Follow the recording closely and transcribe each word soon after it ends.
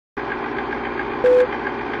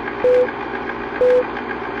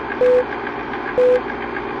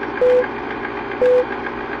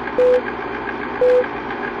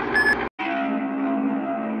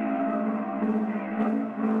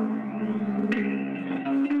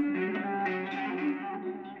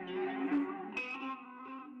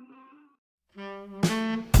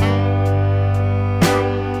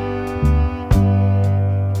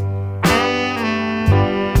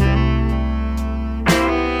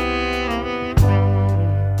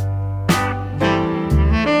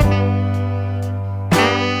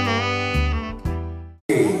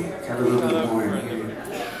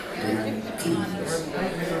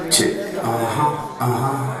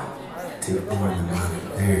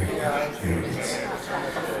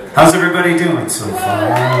How's everybody doing so far?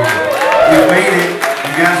 We've made it.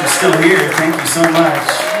 You guys are still here. Thank you so much.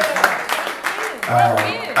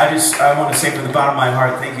 I want to say from the bottom of my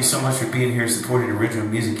heart, thank you so much for being here, supporting original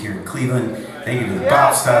music here in Cleveland. Thank you to the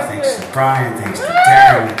Bob Stuff. Thanks to Brian. Thanks to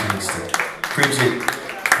Darren. Thanks to Bridget.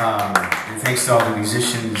 And thanks to all the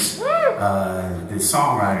musicians, the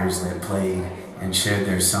songwriters that played and shared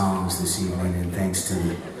their songs this evening. And thanks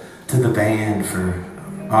to the band for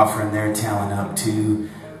offering their talent up too.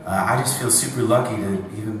 I just feel super lucky to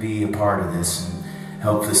even be a part of this and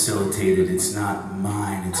help facilitate it. It's not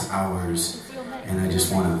mine, it's ours. And I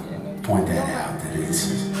just want to point that out, that it's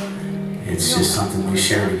just something we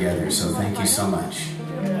share together. So thank you so much.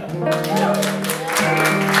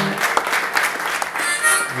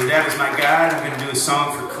 With that as my guide, I'm going to do a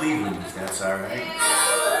song for Cleveland, if that's all right.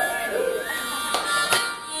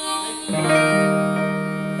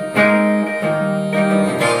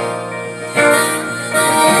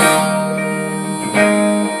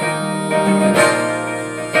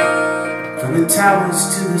 From the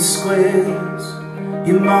towers to the squares,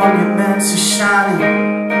 your monuments are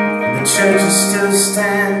shining, and the church is still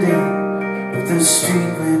standing. But the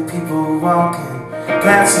street where people are walking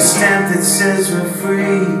plants a stamp that says we're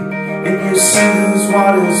free. And you see those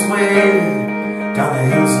waters wave down the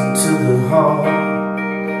hills into the hall,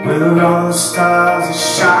 where all the stars are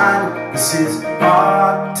shining. This is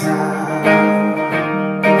our time.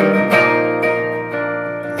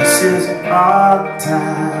 This is our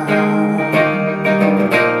time.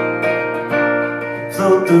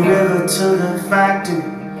 Float the river to the factory,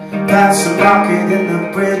 past the market and the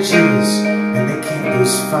bridges, and they keep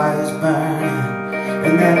those fires burning.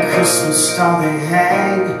 And that Christmas star they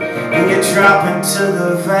hang, and you drop into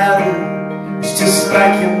the valley. It's just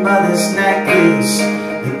like your mother's necklace.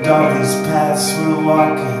 And all these paths we're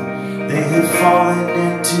walking, they have fallen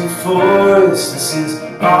into forest. This is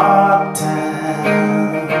our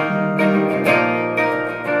time.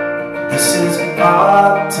 This is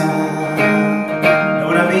our time. Know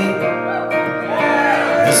what I mean?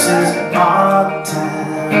 This is our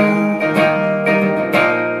time.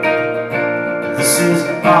 This is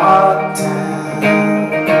our time.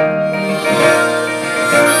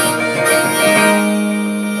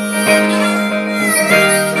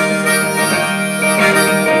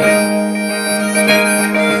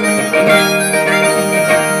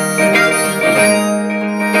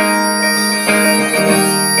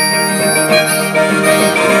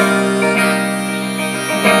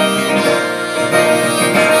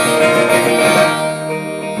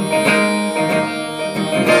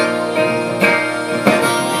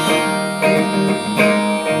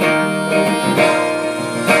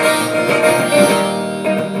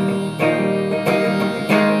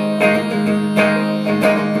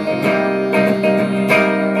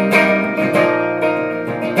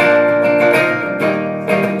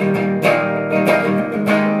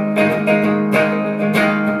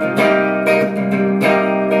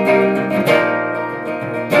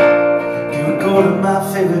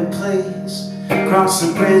 Cross the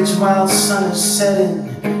bridge while sun is setting,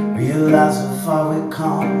 realize how far we've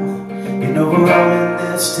come. You know we're all in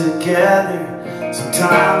this together.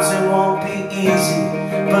 Sometimes it won't be easy,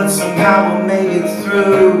 but somehow we'll make it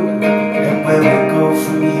through. And where we go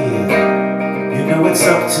from here, you know it's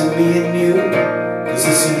up to me and you, 'cause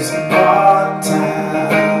this is our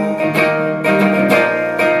time.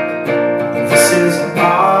 This is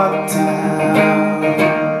our time.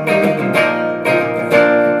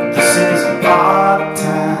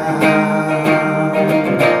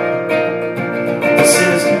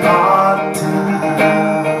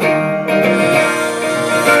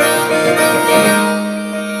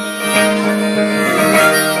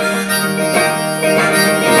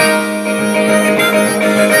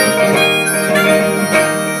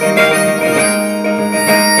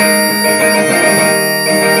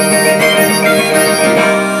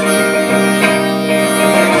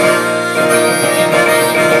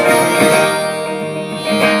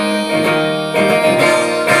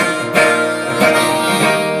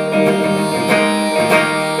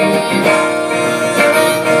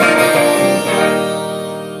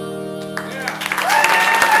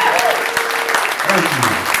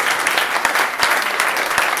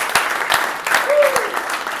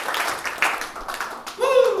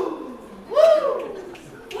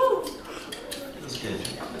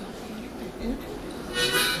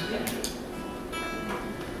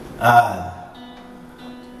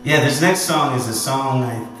 Yeah, this next song is a song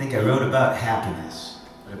I think I wrote about happiness,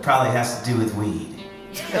 but it probably has to do with weed.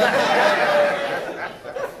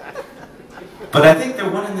 But I think they're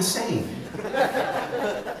one and the same.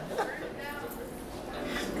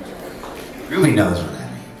 Ruby knows what I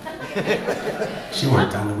mean. She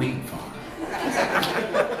worked on the weed farm.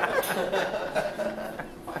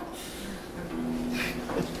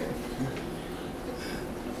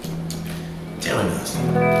 Taylor knows.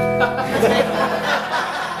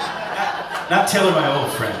 Not Taylor, my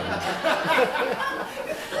old friend.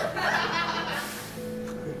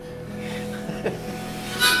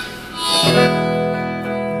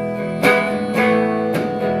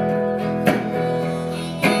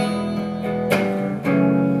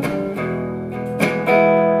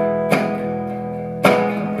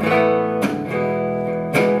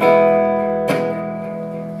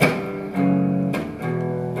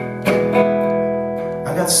 I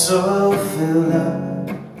got so filled up,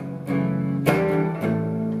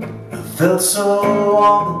 I felt so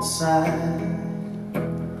warm inside.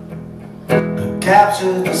 I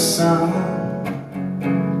captured the sun,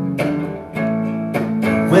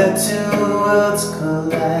 where two worlds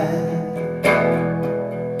collide.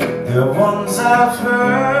 There are ones I've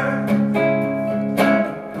heard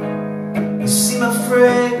who seem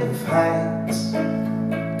afraid of heights.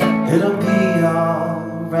 It'll be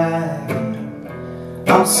alright.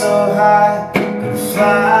 I'm so high, gonna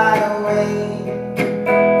fly away.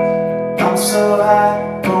 I'm so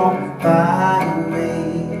high, gonna fly away.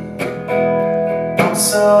 I'm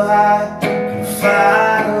so high, gonna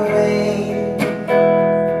fly away.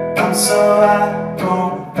 I'm so high,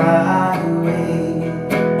 gonna fly away.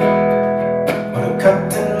 What I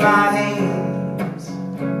cupped in my hands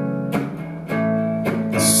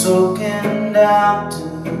is soaking down to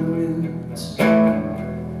the roots.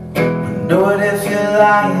 Know it if you're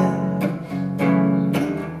lying.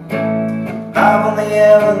 I've only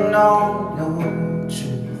ever known your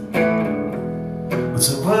truth. What's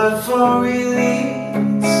a word for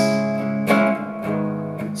release?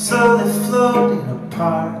 Slowly floating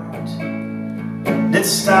apart, and it's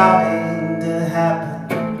starting to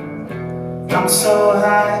happen. I'm so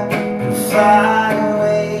high, gonna fly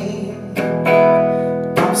away.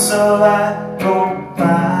 I'm so high, gonna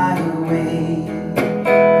fly away.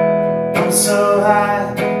 I'm so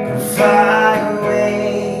high, gonna fly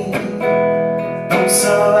away. I'm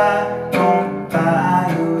so high, gonna fly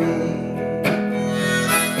away.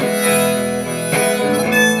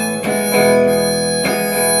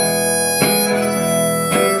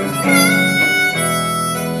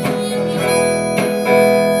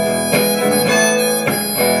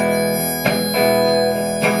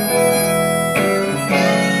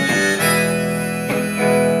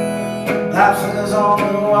 Light flickers on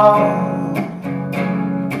the wall,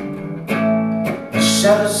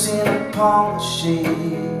 shadows seen upon the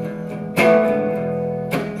shade.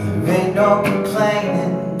 There ain't no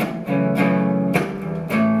complaining,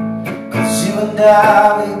 'cause you and I,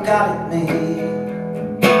 we got it made.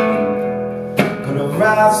 Gonna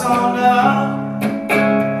rise on up,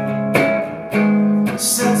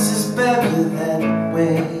 sense is better that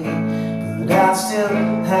way. But I still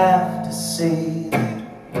have to say that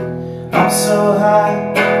I'm so high,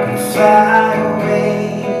 gonna fly away.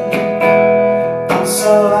 I'm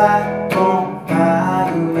so high, gonna fly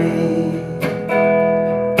away.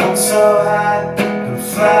 I'm so high, gonna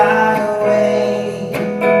fly away.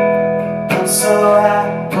 I'm so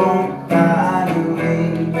high, gonna fly away.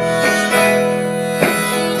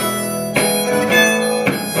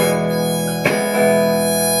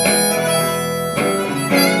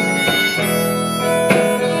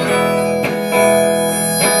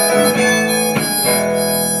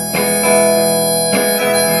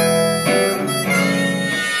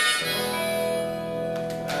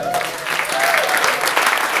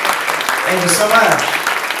 Thank you so much.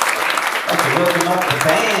 Okay, welcome up the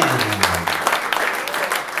band.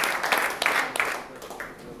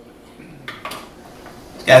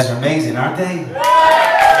 These guys are amazing, aren't they?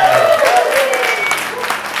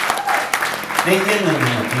 Nathan on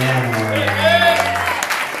the piano.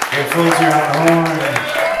 Eric Folger on the horn.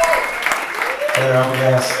 Heather on the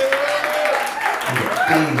bass. And the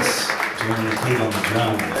bass. Jeremy McCabe on the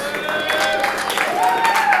drums.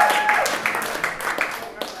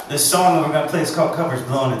 This song that we're going to play is called Covers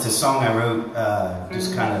Blown. It's a song I wrote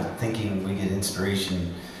just kind of thinking we get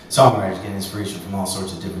inspiration, songwriters get inspiration from all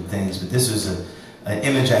sorts of different things. But this was an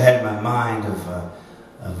image I had in my mind of a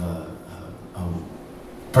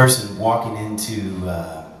person walking into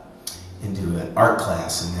an art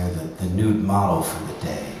class, and they're the nude model for the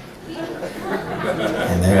day.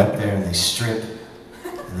 And they're up there and they strip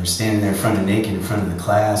And they're standing there naked in front of the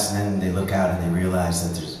class, and then they look out and they realize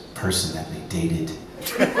that there's a person that they dated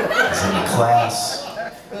is in the class.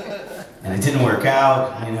 And it didn't work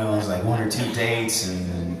out, you know, it was like 1 or 2 dates,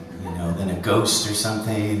 and you know, then a ghost or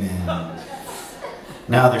something, and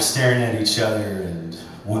now they're staring at each other, and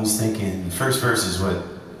one's thinking, the first verse is what,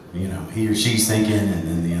 you know, he or she's thinking, and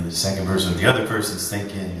then the second verse is what the other person's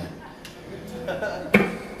thinking.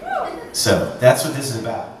 So, that's what this is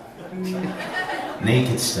about.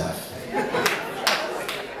 Naked stuff.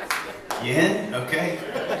 You in? Okay.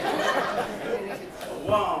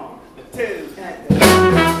 1, 2,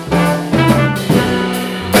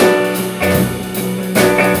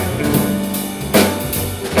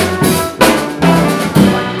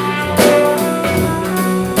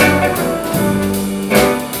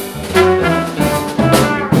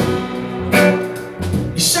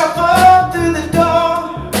 you shuffle through the door.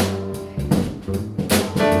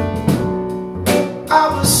 I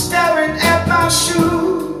was staring at my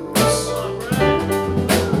shoes.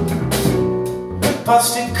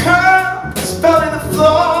 Busted curls fell to the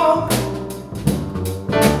floor.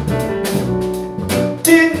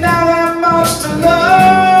 Didn't have that much to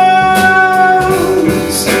lose.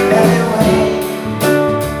 Anyway,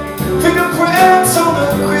 fingerprints on the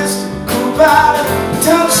crystal powder,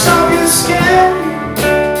 touch of your skin.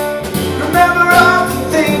 Remember often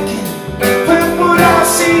thinking, when would I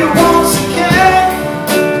see you once again?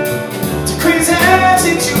 It's a crazy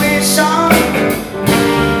situation,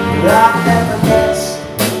 but I never guessed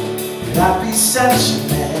that I'd be such a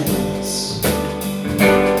mess.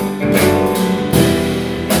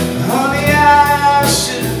 Honey, I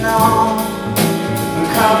should've known the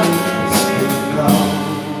colors didn't blow.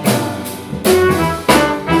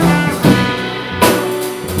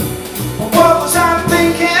 What was I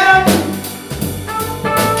thinking?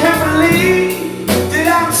 Can't believe that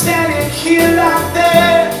I'm standing here like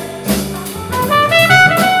this,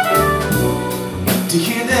 to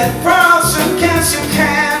hear that brush against your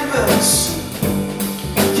canvas.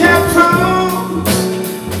 Can't prove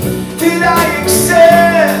that I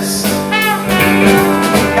exist.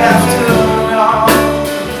 After all,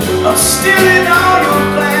 I'm still in all.